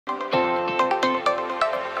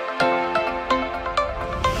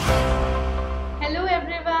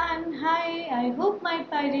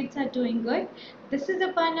pirates are doing good. This is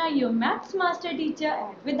Aparana, your maths master teacher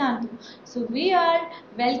at Vedantu. So we are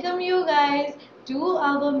welcome you guys to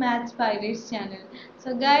our Maths Pirates channel.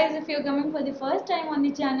 So guys, if you're coming for the first time on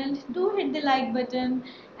the channel, do hit the like button.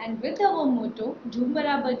 And with our motto, Jhoom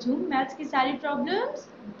Barabar Jhoom, maths ki sari problems,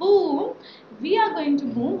 boom, we are going to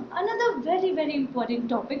boom another very important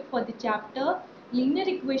topic for the chapter linear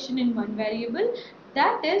equation in one variable.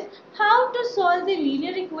 That is how to solve the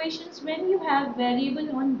linear equations when you have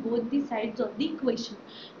variable on both the sides of the equation.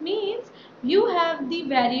 Means you have the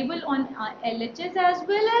variable on LHS as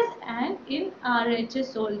well as and in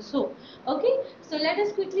RHS also. Okay, so let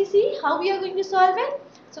us quickly see how we are going to solve it.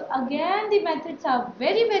 So again the methods are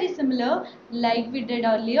very similar like we did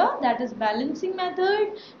earlier, that is balancing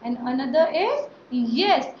method, and another is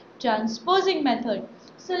yes, transposing method.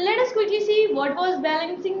 So let us quickly see what was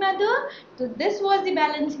balancing method. So this was the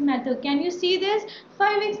balancing method. Can you see this?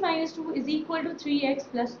 5x minus 2 is equal to 3x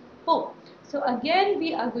plus 4. So again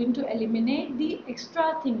we are going to eliminate the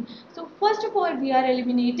extra thing. So first of all we are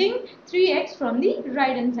eliminating 3x from the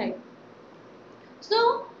right hand side.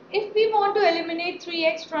 So if we want to eliminate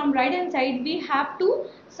 3x from right hand side, we have to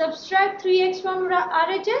subtract 3x from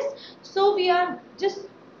RHS. So we are just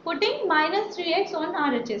putting minus 3x on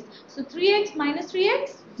RHS. So 3x minus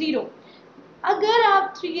 3x 0. अगर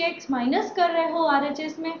आप 3x minus कर रहे हो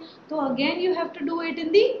RHS में तो again you have to do it in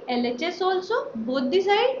the LHS also both the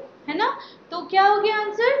side, है ना. तो क्या हो गया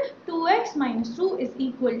answer? 2x minus 2 is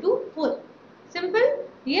equal to 4. Simple.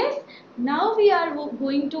 Yes. Now we are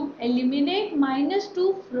going to eliminate minus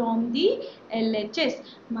 2 from the LHS.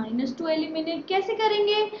 minus 2 eliminate कैसे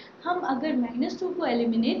करेंगे? हम अगर minus 2 को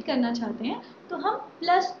eliminate करना चाहते हैं तो हम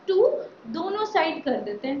plus 2 दोनों साइड कर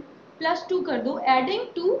देते हैं. plus 2 कर दो, adding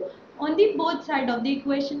 2 on the both side of the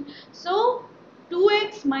equation. So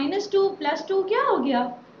 2x minus 2 plus 2 क्या हो गया?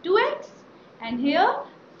 2x. And here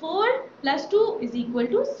 4 plus 2 is equal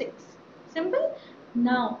to 6. Simple.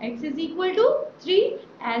 Now x is equal to 3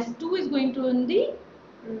 as 2 is going to on the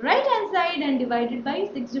right hand side and divided by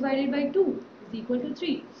 6 divided by 2 is equal to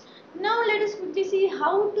 3. Now let us quickly see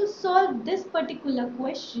how to solve this particular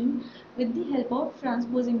question with the help of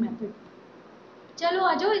transposing method. चलो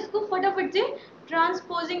आ जाओ इसको फटाफट से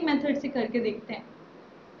transposing method से करके देखते हैं.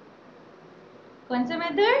 कौन सा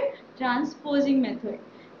method? Transposing method.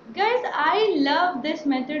 Guys, I love this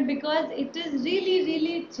method because it is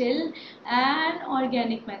really chill and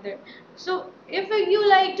organic method. So if you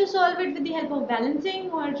like to solve it with the help of balancing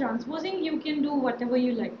or transposing, you can do whatever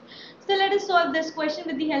you like. So let us solve this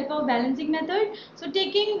question with the help of balancing method. So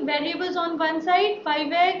taking variables on one side,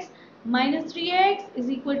 5x minus 3x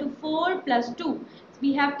is equal to 4 plus 2.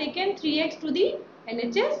 We have taken 3x to the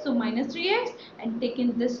LHS, so minus 3x, and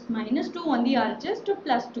taken this minus 2 on the RHS to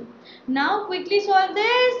plus 2. Now quickly solve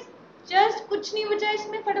this. Just कुछ नहीं बचा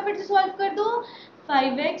इसमें, फटाफट से solve कर दो.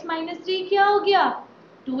 5x minus 3 क्या हो गया?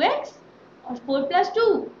 2x और 4 plus 2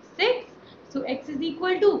 6. So x is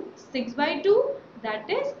equal to 6 by 2,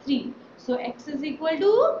 that is 3. So x is equal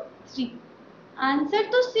to 3. Answer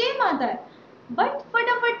तो सेम आता है बट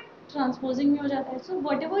फटाफट transposing में हो जाता है. So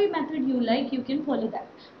whatever method you like, you can follow that.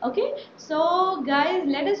 Okay, so guys,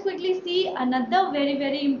 let us quickly see another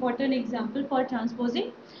very important example for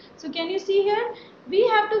transposing. So can you see here? We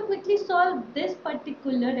have to quickly solve this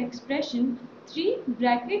particular expression 3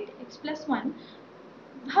 bracket x plus 1.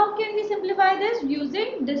 How can we simplify this?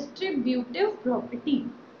 Using distributive property.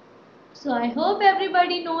 So I hope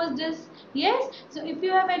everybody knows this. Yes. So if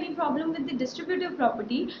you have any problem with the distributive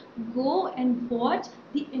property, go and watch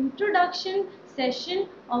the introduction session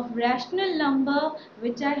of rational number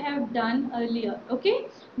which I have done earlier. Okay.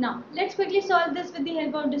 Now let's quickly solve this with the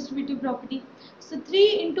help of distributive property. So 3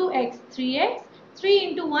 into x, 3x, 3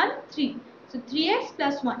 into 1, 3. So 3x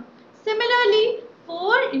plus 1. Similarly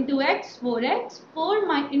 4 into x, 4x,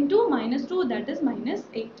 4 into minus 2, that is minus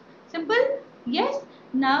 8. Simple. Yes.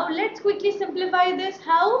 Now let's quickly simplify this.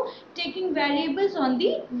 How? Taking variables on the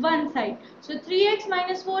one side. So 3x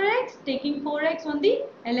minus 4x, taking 4x on the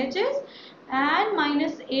LHS, and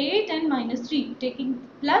minus 8 and minus 3, taking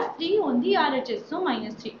plus 3 on the RHS. So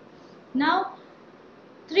minus 3. Now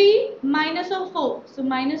 3 minus of 4. So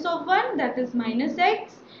minus of 1, that is minus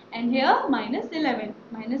x, and here minus 11,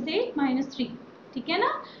 minus 8, minus 3. ठीक है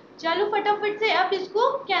ना. चलो फटाफट से अब इसको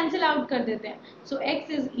cancel out कर देते हैं. सो x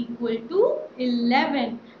is equal to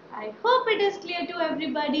 11. I hope it is clear to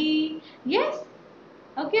everybody. Yes.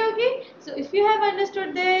 Okay. So if you have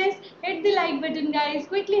understood this, hit the like button, guys.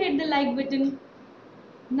 Quickly hit the like button.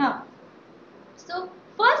 Now, so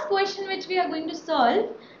first question which we are going to solve.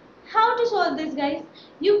 How to solve this, guys?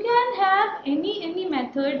 You can have any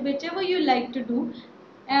method whichever you like to do.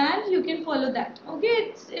 and you can follow that. Okay,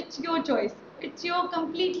 it's your choice, it's your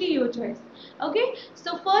completely your choice. Okay,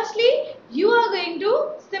 so firstly you are going to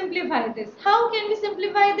simplify this. How can we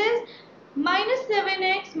simplify this? Minus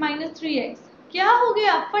 7x minus 3x क्या हो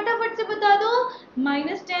गया, फटाफट से बता दो,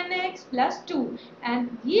 minus 10x plus 2 and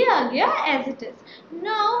ये आ गया as it is.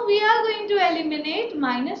 Now we are going to eliminate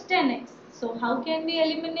minus 10x. So how can we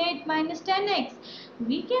eliminate minus 10x?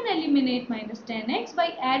 We can eliminate minus 10x by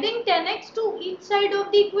adding 10x to each side of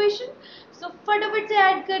the equation. So फटाफट से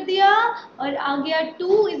add कर दिया और आ गया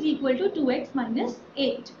 2 is equal to 2x minus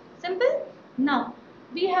 8. Simple. Now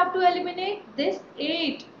we have to eliminate this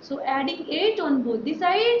 8. So adding 8 on both the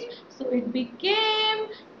sides. So it became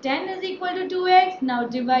 10 is equal to 2x. Now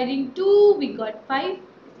dividing 2, we got 5 is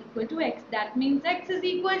equal to x. That means x is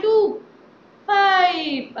equal to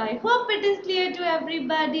 5. I hope it is clear to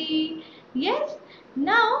everybody. Yes.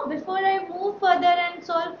 Now before I move further and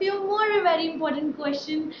solve few more very important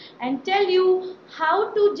question and tell you how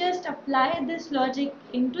to just apply this logic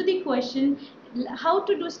into the question, how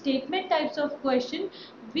to do statement types of question,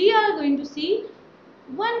 we are going to see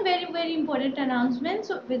one very important announcement.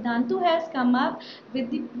 So Vedantu has come up with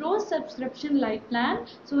the pro subscription live plan.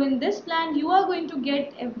 So in this plan you are going to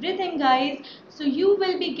get everything, guys. So you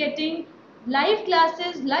will be getting live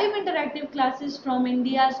classes, live interactive classes from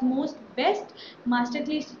India's most best master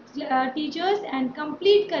teachers, and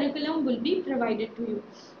complete curriculum will be provided to you.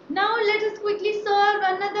 Now let us quickly solve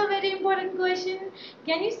another very important question.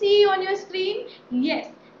 Can you see on your screen?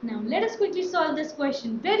 Yes. Now let us quickly solve this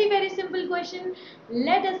question. Very simple question.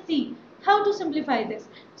 Let us see how to simplify this.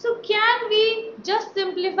 So can we just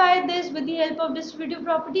simplify this with the help of distributive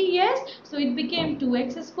property? Yes. So it became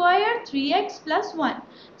 2x square 3x plus 1.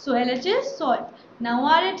 So LHS solved. Now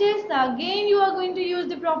RHS, again you are going to use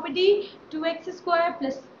the property 2x square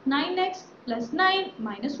plus 9x plus 9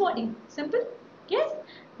 minus 14. Simple. Yes.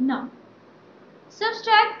 Now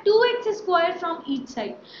subtract 2x square from each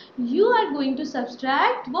side. You are going to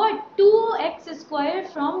subtract what? 2x square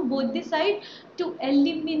from both the side to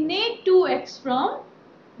eliminate 2x from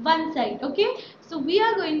one side. Okay, so we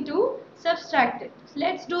are going to subtract it.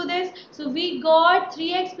 Let's do this. So we got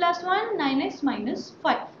 3x plus 1, 9x minus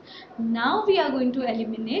 5. Now we are going to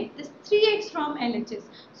eliminate this 3x from LHS.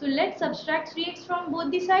 So let's subtract 3x from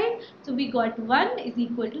both the sides. So we got 1 is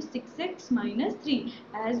equal to 6x minus 3.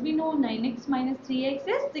 As we know, 9x minus 3x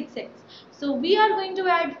is 6x. So we are going to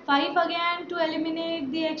add 5 again to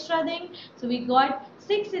eliminate the extra thing. So we got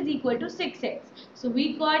 6 is equal to 6x. So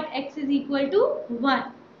we got x is equal to 1.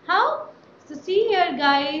 How? So see here,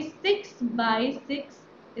 guys, 6 by 6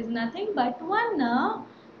 is nothing but 1 now.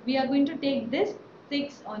 We are going to take this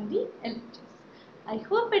 6 on the LHS. I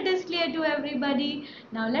hope it is clear to everybody.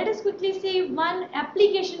 Now let us quickly see one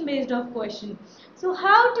application based of question. So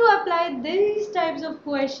how to apply these types of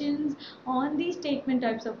questions on these statement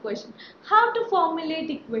types of question. How to formulate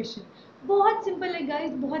equation. बहुत simple है,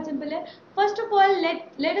 guys, बहुत simple है. First of all,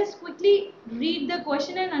 let us quickly read the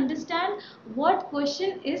question and understand what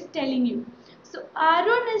question is telling you. So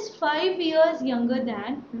Aaron is 5 years younger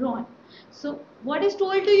than Ron. So what is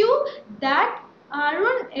told to you? That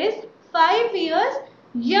Aaron is 5 years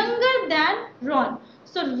younger than Ron.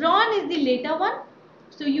 So Ron is the later one.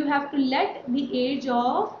 So you have to let the age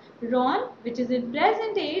of Ron, which is in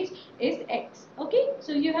present age, is x. Okay,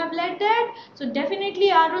 so you have let that. So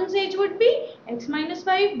definitely Aaron's age would be x minus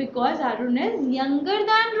 5 because Aaron is younger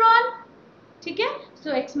than Ron. Okay,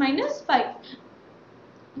 so x minus 5.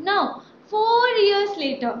 Now 4 years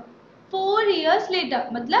later, 4 years later,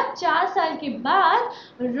 मतलब 4 साल के बाद,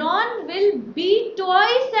 Ron will be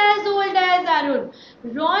twice as old as Aaron.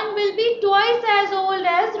 Ron will be twice as old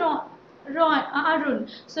as Aaron.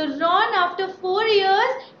 So Ron after 4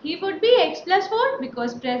 years, he would be x plus 4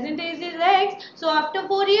 because present age is x. So after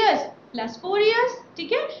 4 years, plus 4 years,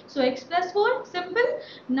 ठीक है? So x plus 4, simple.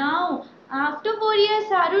 Now after 4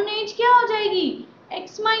 years, Aaron age क्या हो जाएगी?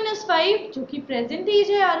 x minus 5 जो कि present as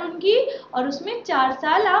है अरुण की, और उसमें 4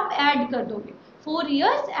 साल आप ऐड कर दोगे, 4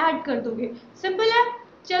 इयर्स ऐड कर दोगे. सिंपल है.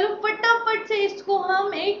 चलो फटाफट से इसको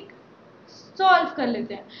हम एक सॉल्व कर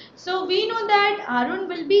लेते हैं. So we know that Arun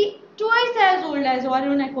will be twice as old as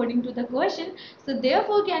Arun according to the question. So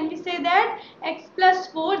therefore can we say that x plus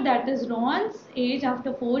 4, that is Ron's age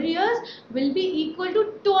after 4 years, will be equal to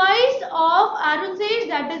twice of Arun's age,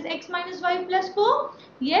 that is x minus 5 plus 4.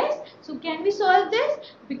 Yes. So can we solve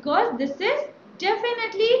this? Because this is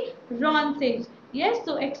definitely Ron's age. Yes.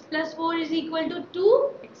 So x plus 4 is equal to 2,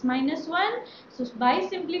 x minus 1. So by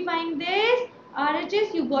simplifying this,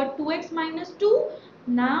 RHS, you got 2x minus 2.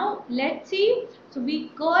 Now let's see. So we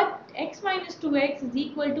got x minus 2x is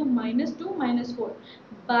equal to minus 2 minus 4.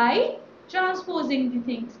 By transposing the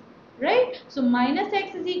things, right? So minus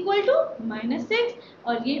x is equal to minus 6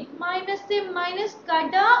 और ये minus से minus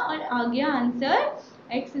काटा और आ गया answer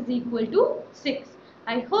x is equal to 6.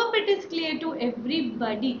 I hope it is clear to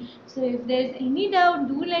everybody. So if there is any doubt,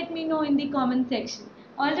 do let me know in the comment section.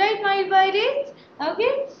 Alright, my parents?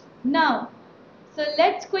 Okay. Now, so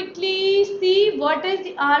let's quickly see what is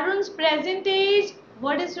Arun's percentage.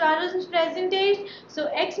 What is Arun's percentage? So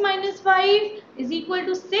x minus 5 is equal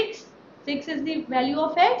to 6. 6 is the value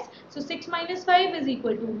of x. So 6 minus 5 is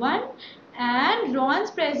equal to 1. And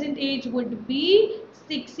Ron's present age would be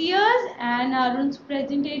 6 years and Arun's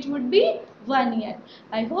present age would be 1 year.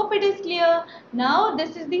 I hope it is clear. Now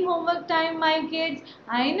this is the homework time, my kids.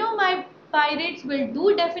 I know my pirates will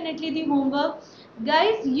do definitely the homework.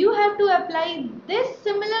 Guys, you have to apply this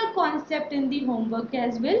similar concept in the homework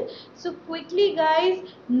as well. So quickly guys,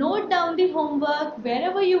 note down the homework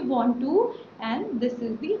wherever you want to, and this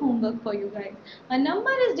is the homework for you guys. A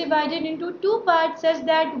number is divided into two parts such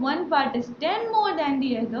that one part is 10 more than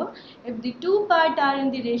the other. If the two parts are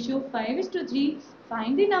in the ratio 5:3,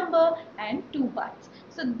 find the number and two parts.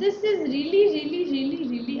 So this is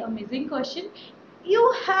really amazing question. You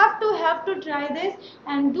have to try this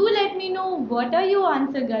and do let me know what are your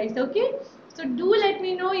answer, guys. Okay, so do let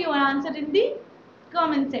me know your answer in the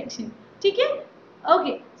comment section. Okay.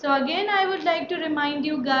 Okay, so again I would like to remind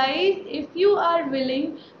you guys, if you are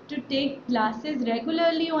willing to take classes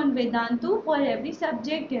regularly on Vedantu for every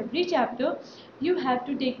subject, every chapter, you have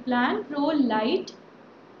to take Plan Pro Lite,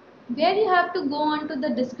 where you have to go on to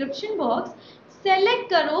the description box, select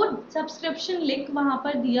करो subscription link वहाँ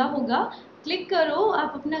पर दिया होगा, click करो,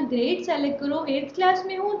 आप अपना grade select करो, 8th class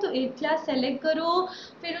में हूँ तो 8th क्लास सेलेक्ट करो,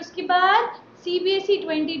 फिर उसके बाद CBSE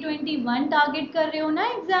 2021 टारगेट कर रहे हो ना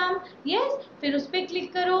एग्जाम, यस, फिर उस पर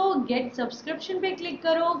क्लिक करो, गेट सब्सक्रिप्शन पे क्लिक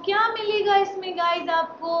करो. क्या मिलेगा इसमें गाइज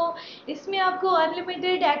आपको? इसमें आपको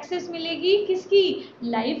अनलिमिटेड एक्सेस मिलेगी किसकी?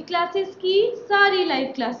 लाइव क्लासेस की, सारी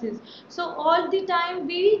live classes. So all the time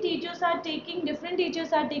different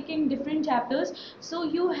teachers are taking different chapters, so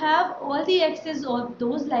you have all the access of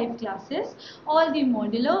those live classes, all the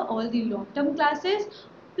modular, all the long term classes,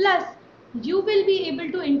 plus you will be able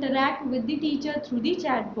to interact with the teacher through the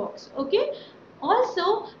chat box. Okay,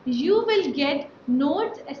 also you will get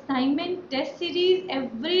notes, assignment, test series,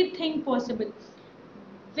 everything possible.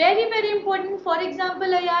 Very important. For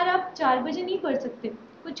example यार आप 4 बजे नहीं पढ़ सकते,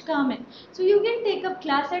 कुछ काम है, so you can take up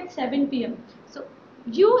class eight 7 PM. So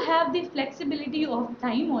you have the flexibility of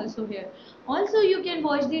time also here. Also you can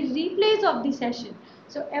watch the replays of the session.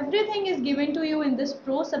 So everything is given to you in this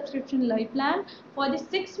pro subscription live plan. For the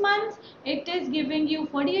 6 months it is giving you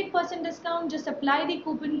 48% discount. Just apply the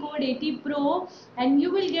coupon code 80pro and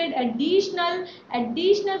you will get additional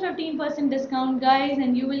 15% discount guys,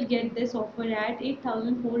 and you will get this offer at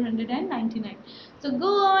 8,499. So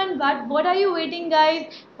go on, but what are you waiting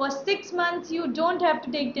guys? For 6 months you don't have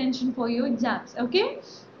to take tension for your exams. Okay,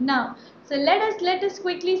 now so let us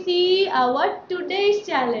quickly see our today's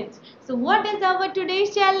challenge. So what is our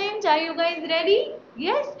today's challenge? Are you guys ready?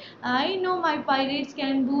 Yes, I know my pirates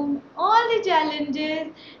can boom all the challenges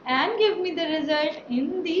and give me the result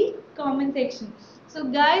in the comment section. So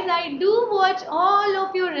guys, I do watch all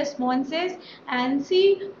of your responses and see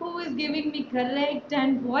who is giving me correct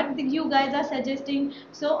and what you guys are suggesting.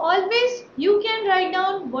 So always you can write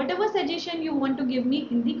down whatever suggestion you want to give me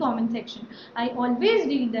in the comment section. I always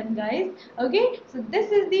read them guys. Okay, so this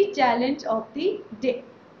is the challenge of the day.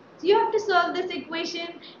 So you have to solve this equation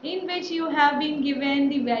in which you have been given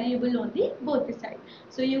the variable on the both the side.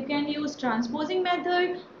 So you can use transposing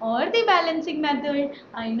method or the balancing method.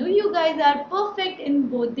 I know you guys are perfect in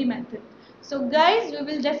both the methods. So guys, we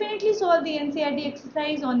will definitely solve the NCERT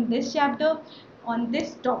exercise on this chapter, on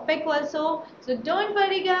this topic also. So don't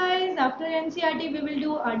worry guys, after NCERT we will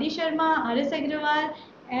do RD Sharma, RS Agrawal,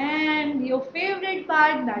 and your favorite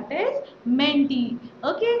part, that is Menti.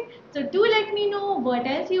 Okay, so do let me know what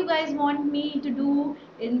else you guys want me to do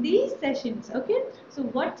in these sessions. Okay, so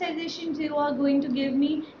what suggestions you are going to give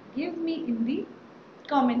me in the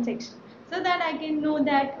comment section so that I can know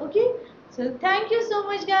that. Okay, so thank you so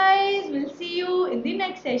much guys, we'll see you in the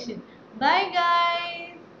next session. Bye guys.